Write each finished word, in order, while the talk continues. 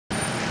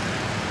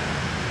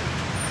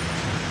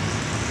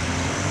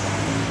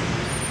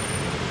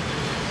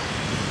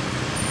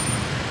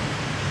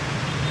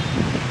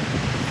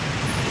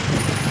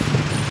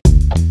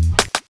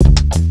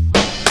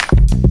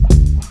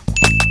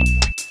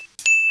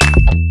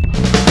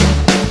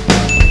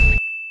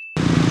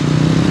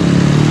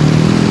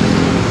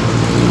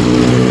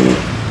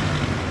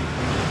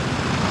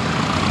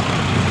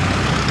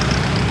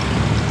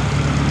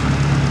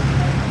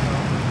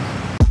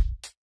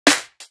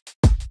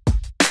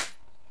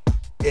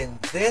In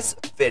this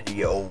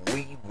video,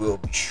 we will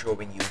be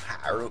showing you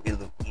JARO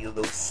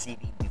ILOILO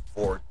City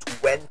Before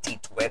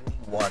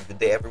 2021. Good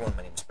day everyone,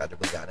 my name is Pedro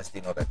Balganas. Do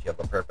you know that you have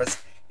a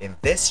purpose? In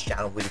this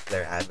channel, we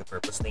declare I have a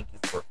purpose. Thank you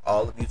for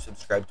all of you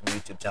subscribed to my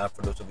YouTube channel.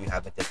 For those of you who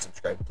haven't yet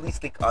subscribed, please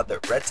click on the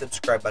red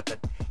subscribe button,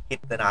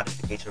 hit the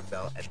notification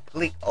bell, and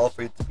click all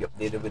for you to be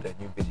updated with our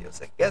new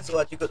videos. And guess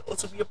what? You could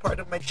also be a part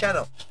of my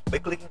channel by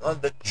clicking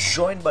on the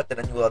join button,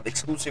 and you will have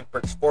exclusive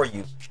perks for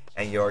you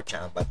and your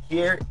channel. But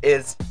here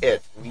is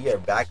it. We are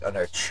back on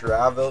our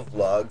travel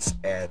vlogs,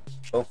 and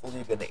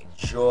hopefully you're gonna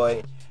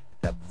enjoy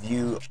the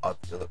view of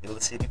Ilo-ilo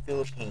City,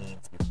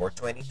 Philippines before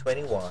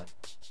 2021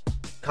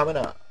 coming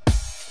up.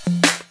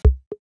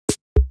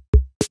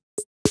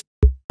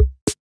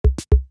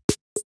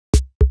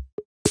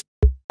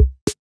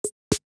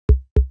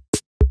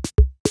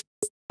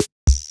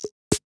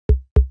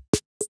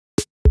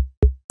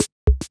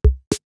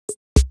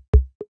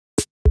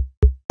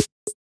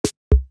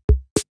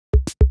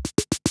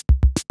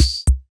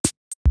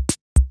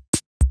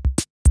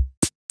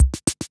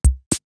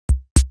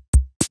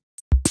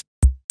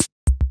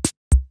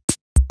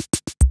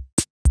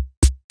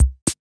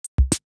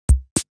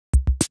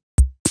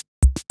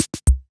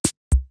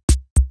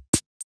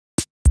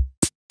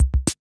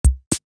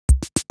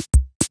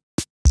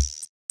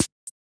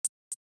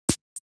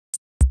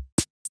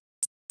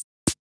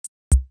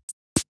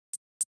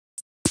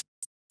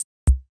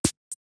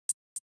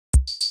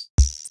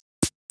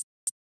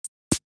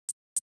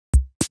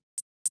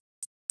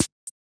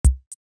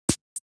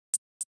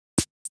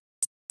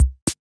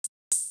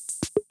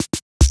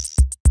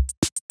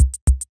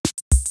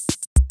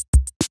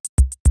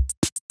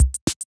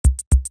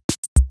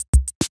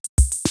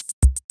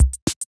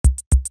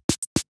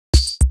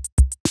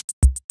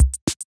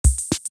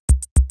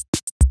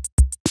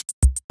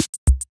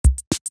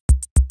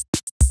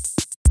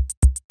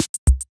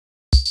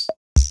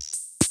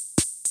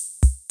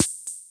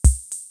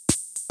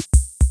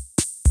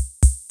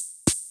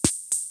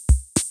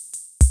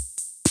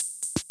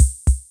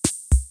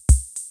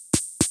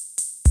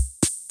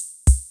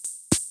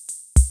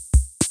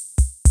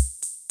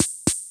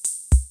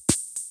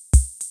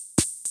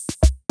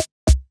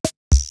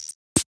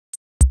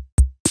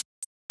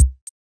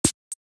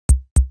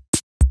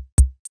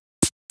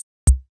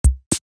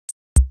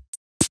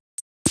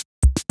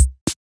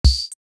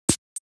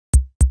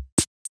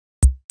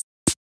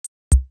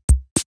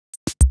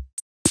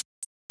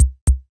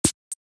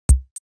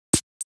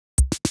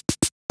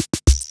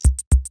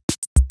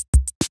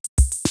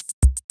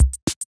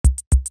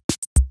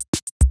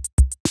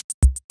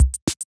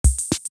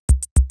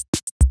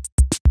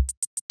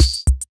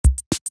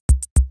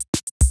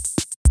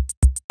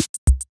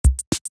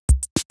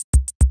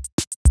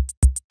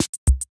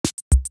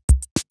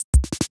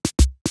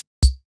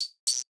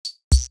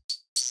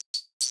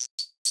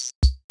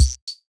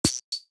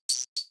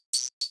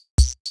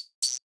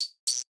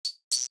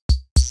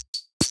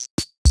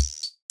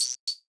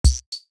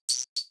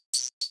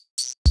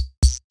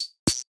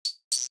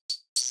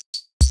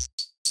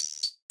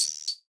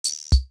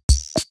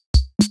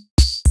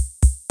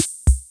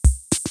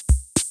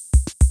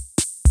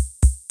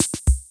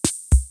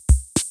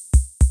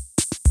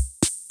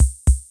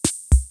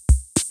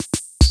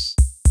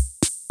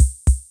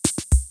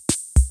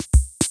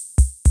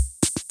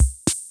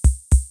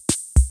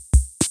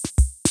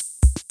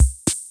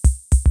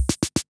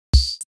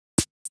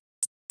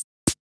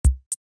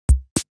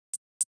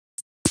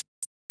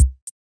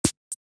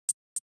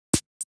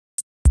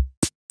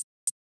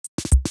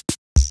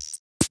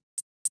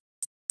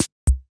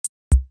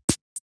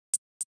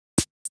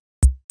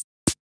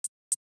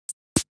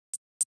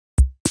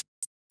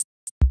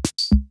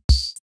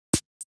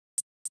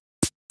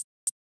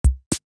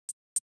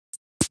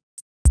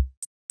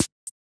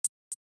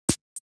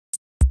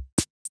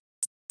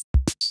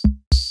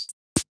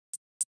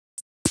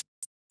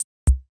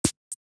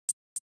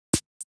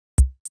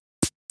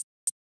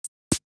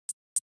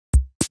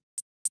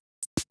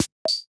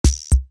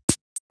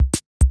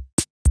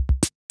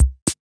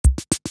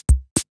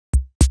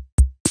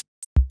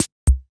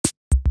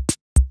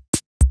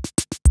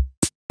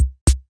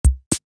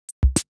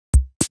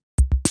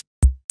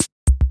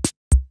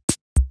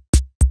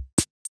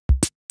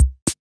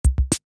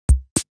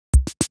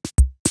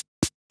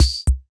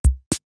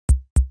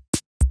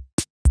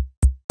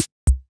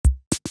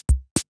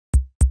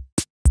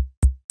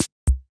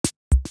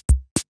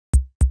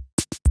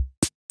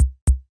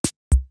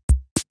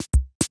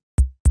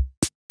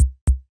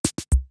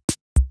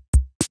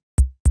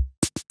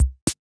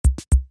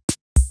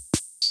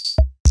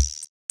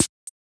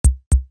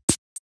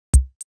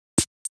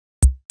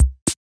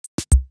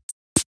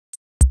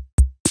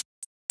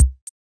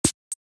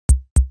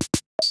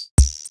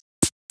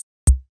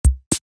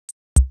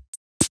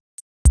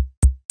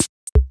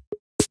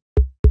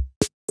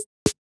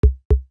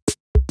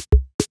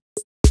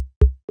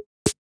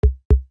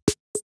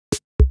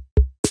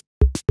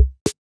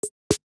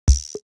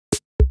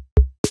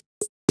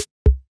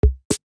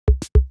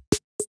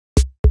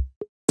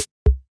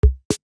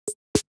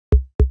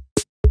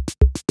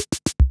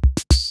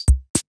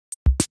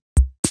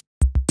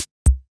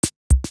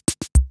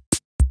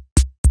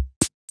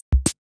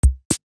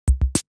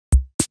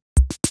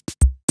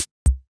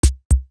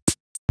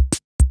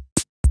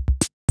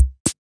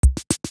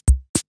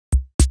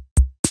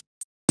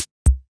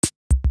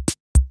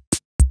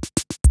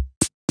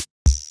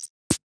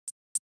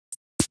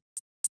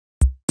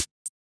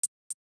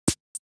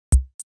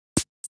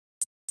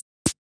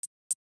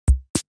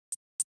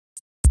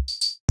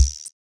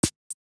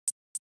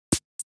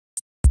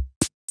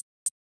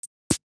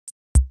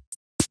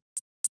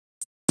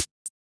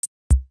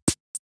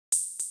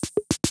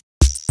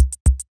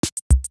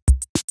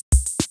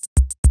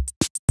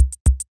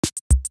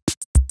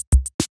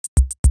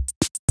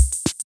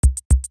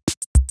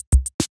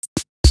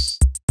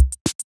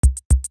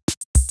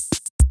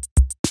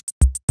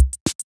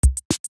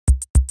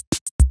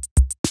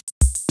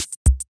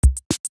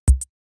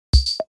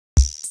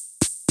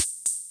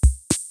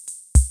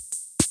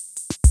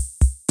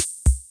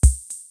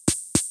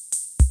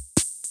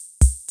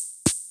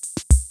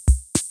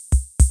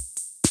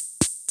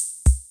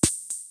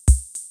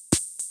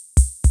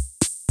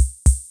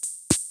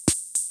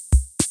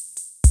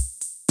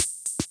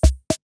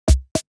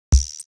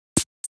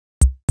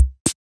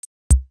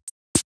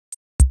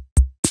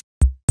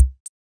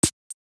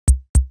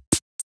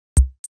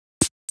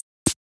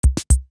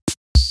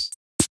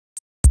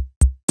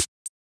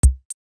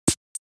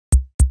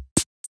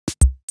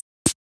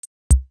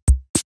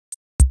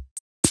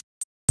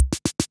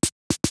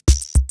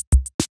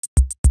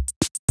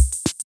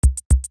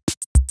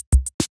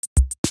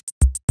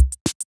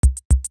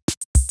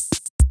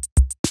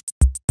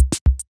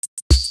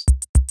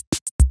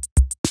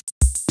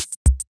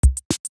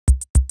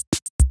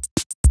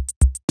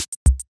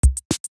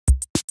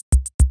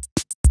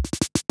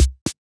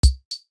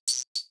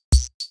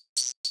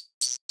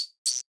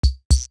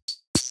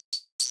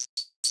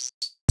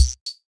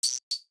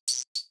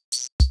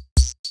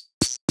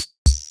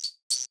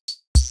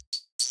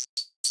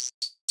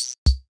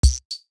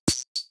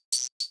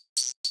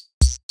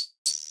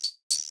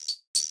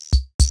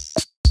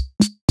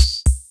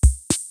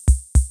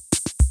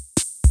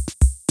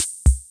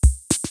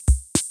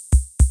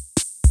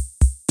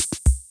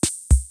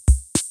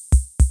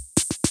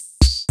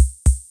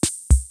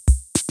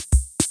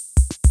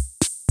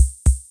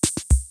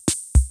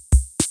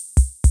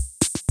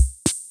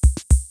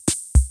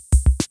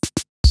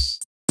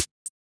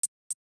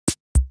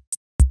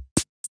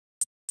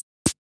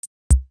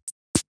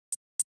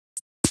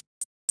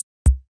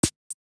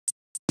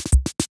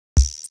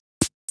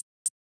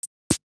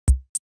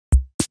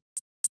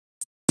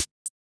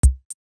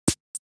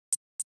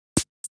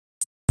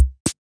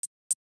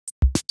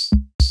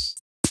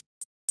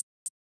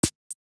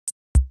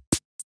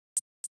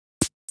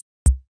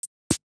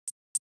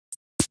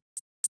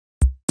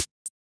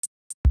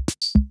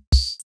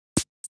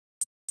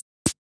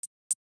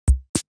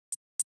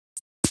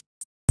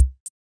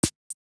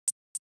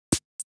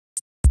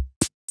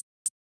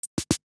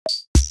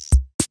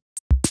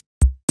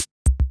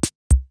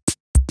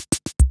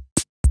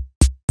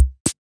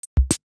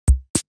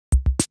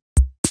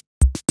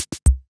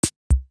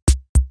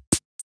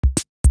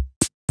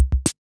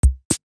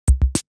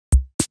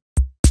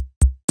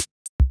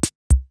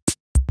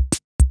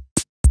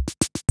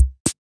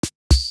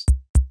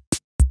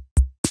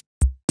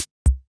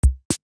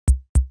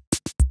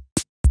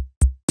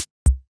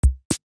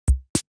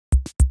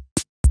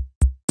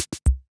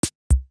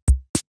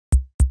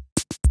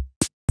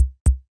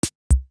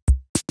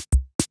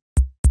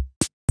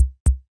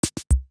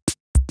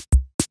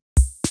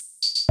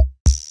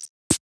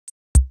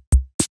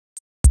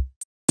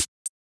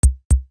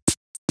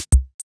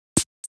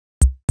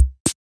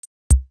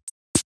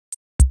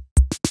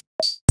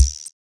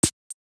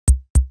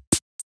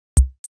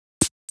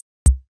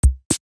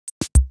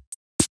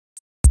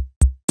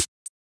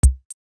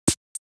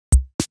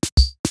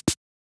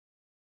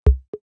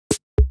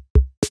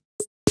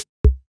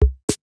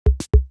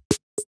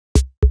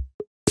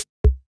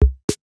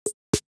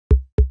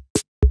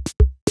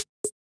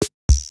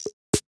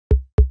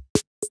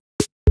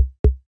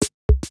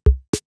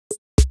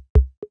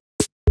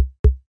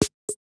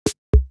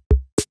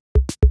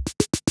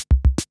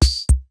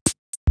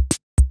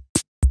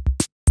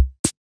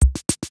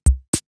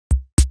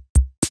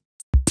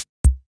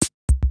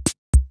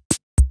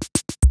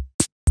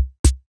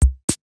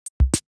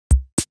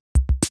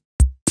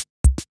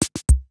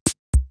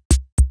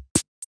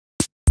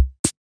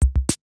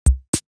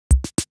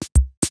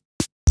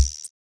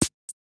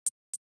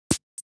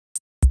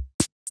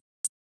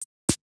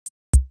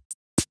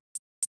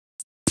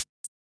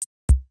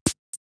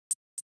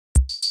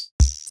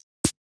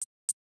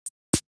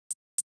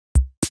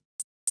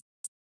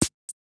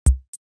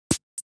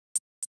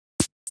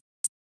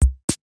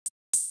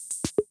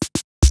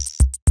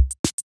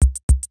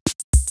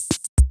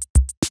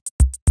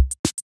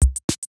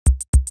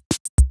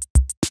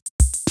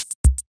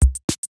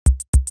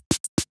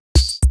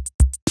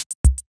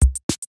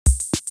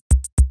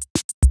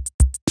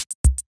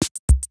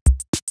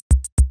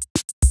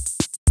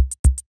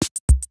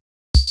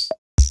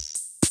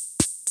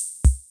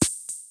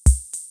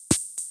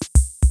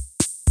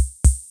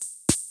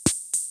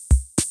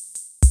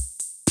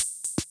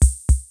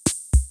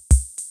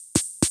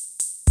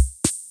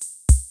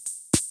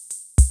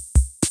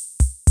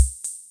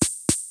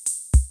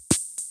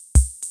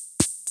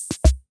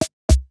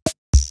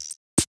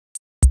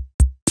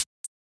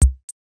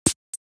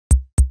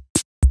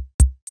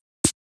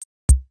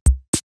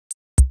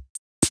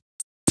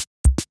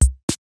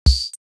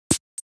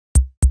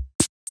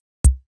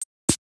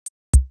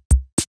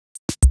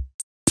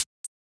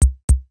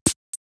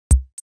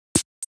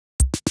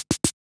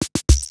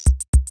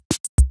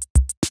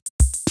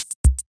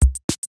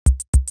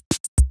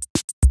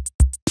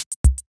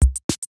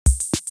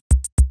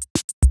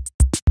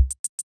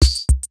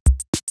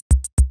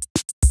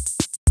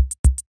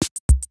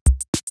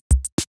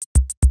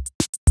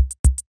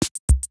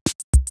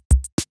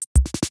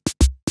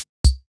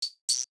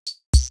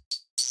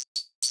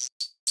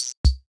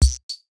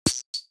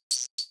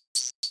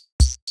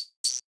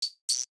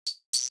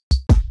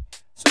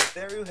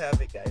 there you have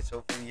it, guys.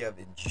 Hopefully you have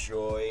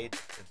enjoyed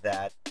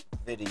that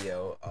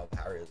video of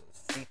JARO ILOILO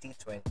City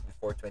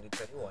before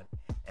 2021.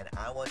 And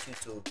I want you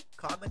to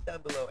comment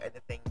down below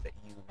anything that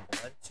you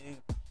want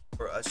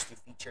for us to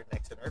feature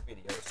next in our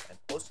videos. And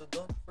also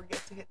don't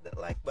forget to hit that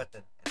like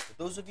button. And for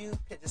those of you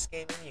who just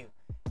came in new,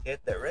 hit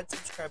that red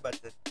subscribe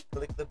button,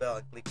 click the bell,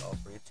 and click all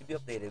for you to be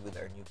updated with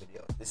our new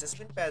video. This has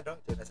been Pedro.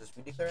 Join us as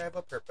we declare I have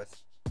a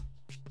purpose.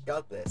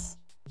 God bless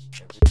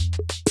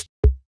everybody.